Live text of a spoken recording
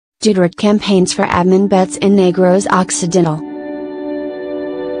Duterte campaigns for admin bets in Negros Occidental.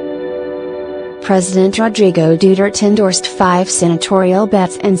 President Rodrigo Duterte endorsed 5 senatorial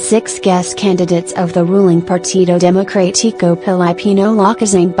bets and 6 guest candidates of the ruling Partido Democrático Pilipino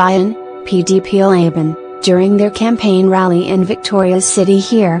Lakas Bayan, PDP Laban, during their campaign rally in Victoria's City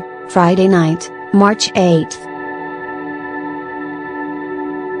here, Friday night, March 8.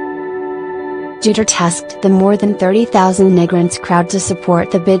 Duterte asked the more than 30,000 Negrons crowd to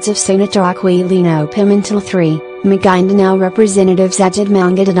support the bids of Senator Aquilino Pimentel III, Maguindanao Representative Zajid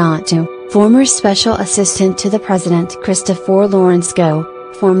Mangadato, former Special Assistant to the President Christopher Lawrence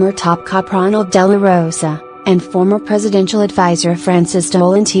Go, former top cop Ronald De La Rosa, and former Presidential Advisor Francis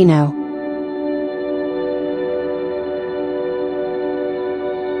Tolentino.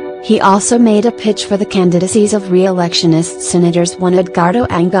 He also made a pitch for the candidacies of re-electionist Senators Juan Edgardo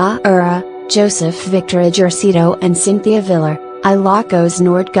Angara, Joseph Victor Ejercito and Cynthia Villar, Ilocos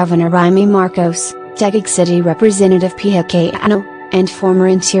Norte Governor Jaime Marcos, Taguig City Representative Pia Cayano, and former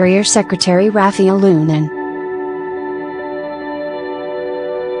Interior Secretary Rafael Lunan.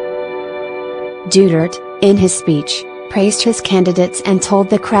 Duterte, in his speech, praised his candidates and told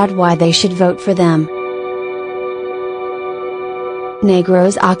the crowd why they should vote for them.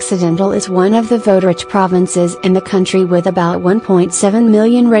 Negros Occidental is one of the vote-rich provinces in the country with about 1.7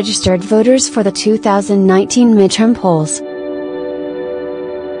 million registered voters for the 2019 midterm polls.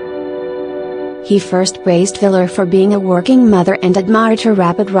 He first praised Villar for being a working mother and admired her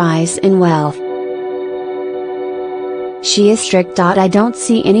rapid rise in wealth. She is strict. I don't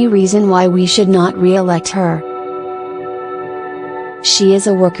see any reason why we should not re-elect her. She is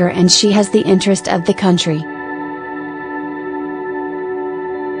a worker and she has the interest of the country.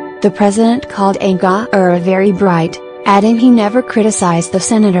 The president called Angara very bright, adding he never criticized the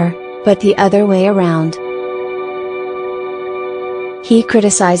senator, but the other way around. He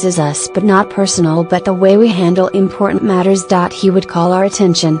criticizes us but not personal but the way we handle important matters. He would call our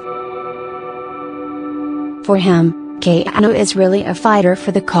attention. For him, Cayano is really a fighter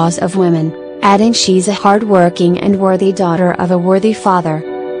for the cause of women, adding she's a hard-working and worthy daughter of a worthy father.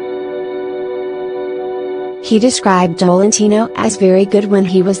 He described Tolentino as very good when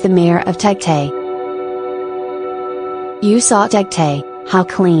he was the mayor of Tagtay. You saw Tagtay, how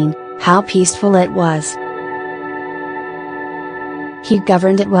clean, how peaceful it was. He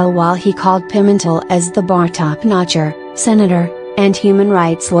governed it well while he called Pimentel as the bar top-notcher, senator, and human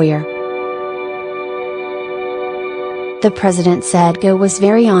rights lawyer. The president said Go was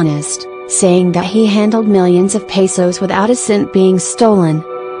very honest, saying that he handled millions of pesos without a cent being stolen.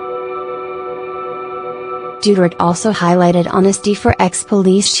 Duterte also highlighted honesty for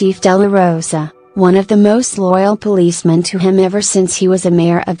ex-police chief De La Rosa, one of the most loyal policemen to him ever since he was a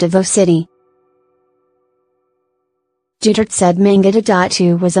mayor of Davao City. Duterte said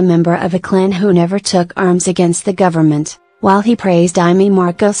Mangadato was a member of a clan who never took arms against the government, while he praised Jaime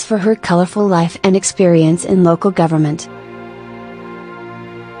Marcos for her colorful life and experience in local government.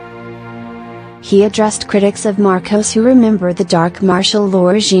 He addressed critics of Marcos who remember the dark martial law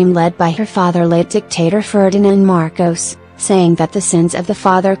regime led by her father, late dictator Ferdinand Marcos, saying that the sins of the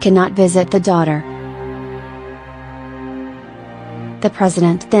father cannot visit the daughter. The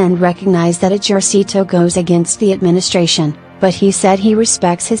president then recognized that Ejercito goes against the administration, but he said he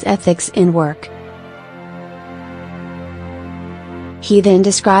respects his ethics in work. He then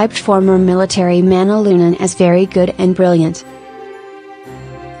described former military Manny Lunan as very good and brilliant,